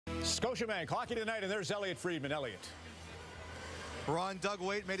Scotiabank hockey tonight, and there's Elliotte Friedman. Elliotte. Ron Doug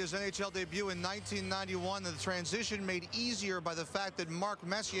Waite made his NHL debut in 1991. The transition made easier by the fact that Mark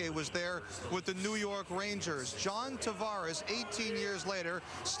Messier was there with the New York Rangers. John Tavares, 18 years later,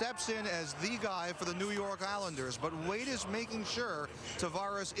 steps in as the guy for the New York Islanders. But Waite is making sure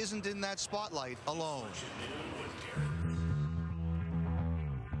Tavares isn't in that spotlight alone.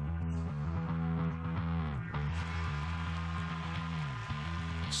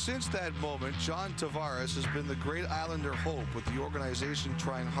 Since that moment, John Tavares has been the great Islander hope, with the organization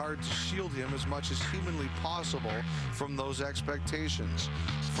trying hard to shield him as much as humanly possible from those expectations.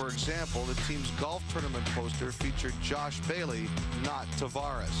 For example, the team's golf tournament poster featured Josh Bailey, not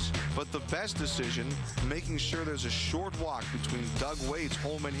Tavares. But the best decision, making sure there's a short walk between Doug Waite's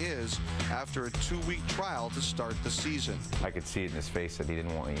home and his after a 2-week trial to start the season. I could see it in his face that he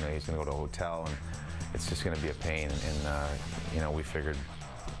didn't want, he's going to go to a hotel and it's just going to be a pain. And we figured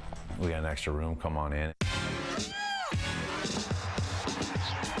we got an extra room, come on in.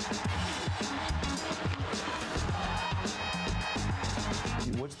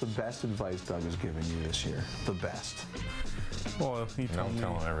 What's the best advice Doug has given you this year? The best? Well, he told me.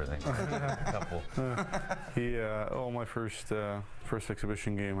 Don't tell him everything. My first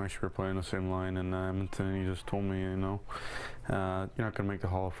exhibition game, actually, we're playing the same line in Edmonton. He just told me, you're not going to make the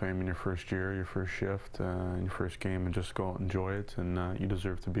Hall of Fame in your first year, your first shift, in your first game, and just go out and enjoy it, and you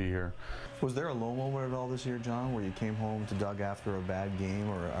deserve to be here. Was there a low moment at all this year, John, where you came home to Doug after a bad game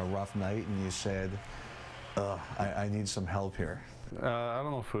or a rough night and you said, I need some help here? I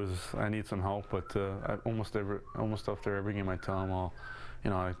don't know if it was I need some help, but almost after every game I tell him,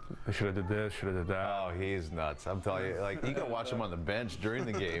 I should have did this, should have did that. Oh, he's nuts. I'm telling you, you can watch him on the bench during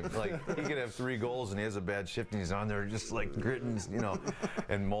the game. He could have 3 goals and he has a bad shift and he's on there just gritting,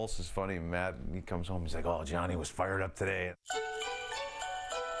 And Mols is funny. Matt, he comes home, he's like, oh, Johnny was fired up today.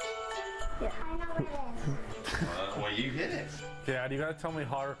 Yeah. I know what it is. Well, you hit it. Yeah, you gotta tell me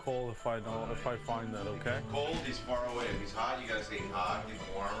hot or cold if I find that, okay? Cold, he's far away. If he's hot, you gotta say hot, get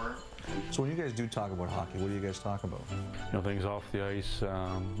warmer. So when you guys do talk about hockey, what do you guys talk about? Things off the ice,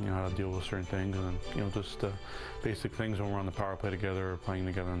 how to deal with certain things, and then, just basic things when we're on the power play together or playing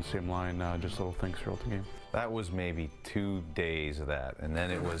together on the same line, just little things throughout the game. That was maybe 2 days of that, and then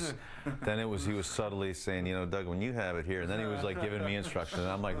it was, he was subtly saying, Doug, when you have it here, and then he was giving me instructions, and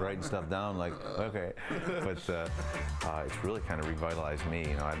I'm writing stuff down, okay. But it's really kind of revitalized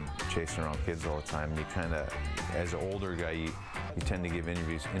me. I'm chasing around kids all the time, and you kind of, as an older guy, you tend to give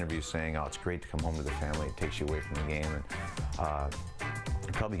interviews saying, oh, it's great to come home to the family. It takes you away from the game. And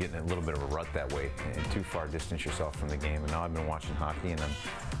you're probably getting a little bit of a rut that way and too far distance yourself from the game. And now I've been watching hockey, and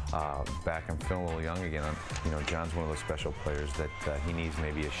I'm back. I'm feeling a little young again. John's one of those special players that he needs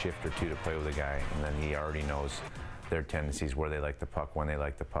maybe a shift or 2 to play with a guy, and then he already knows their tendencies, where they like the puck, when they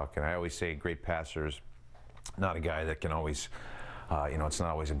like the puck. And I always say great passers, not a guy that can always, it's not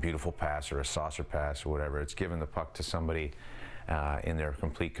always a beautiful pass or a saucer pass or whatever. It's giving the puck to somebody in their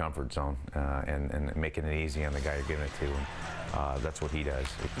complete comfort zone and making it easy on the guy you're giving it to. And that's what he does.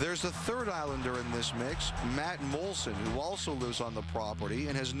 There's a third Islander in this mix, Matt Molson, who also lives on the property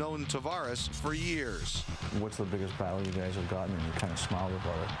and has known Tavares for years. What's the biggest battle you guys have gotten, and you kind of smiled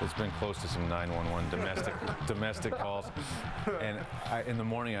about it? It's been close to some 911 domestic calls. And in the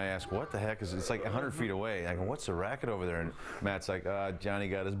morning I ask, what the heck is it? It's 100 feet away. I go, what's the racket over there? And Matt's like, Johnny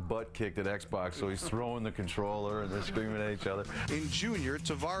got his butt kicked at Xbox, so he's throwing the controller, and they're screaming at each other. In junior,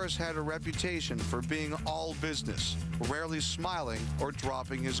 Tavares had a reputation for being all business, rarely smiling or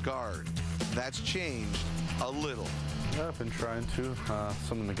dropping his guard. That's changed a little. Yeah, I've been trying to.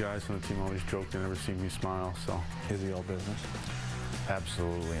 Some of the guys on the team always joke they never see me smile, so. Is he all business?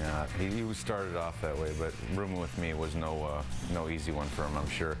 Absolutely not. He started off that way, but rooming with me was no easy one for him, I'm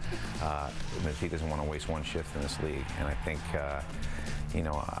sure. He doesn't want to waste 1 shift in this league, and I think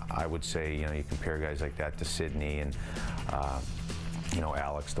I would say, you compare guys like that to Sydney and,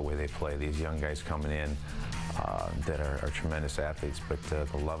 Alex, the way they play. These young guys coming in that are tremendous athletes, but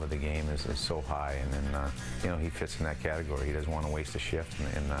the love of the game is so high, and then, he fits in that category. He doesn't want to waste a shift,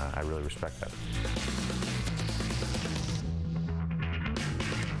 and I really respect that.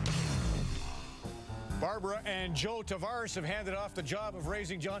 Barbara and Joe Tavares have handed off the job of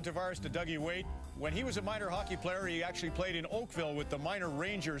raising John Tavares to Dougie Waite. When he was a minor hockey player, he actually played in Oakville with the minor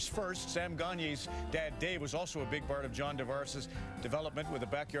Rangers first. Sam Gagne's dad, Dave, was also a big part of John Tavares' development with a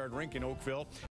backyard rink in Oakville.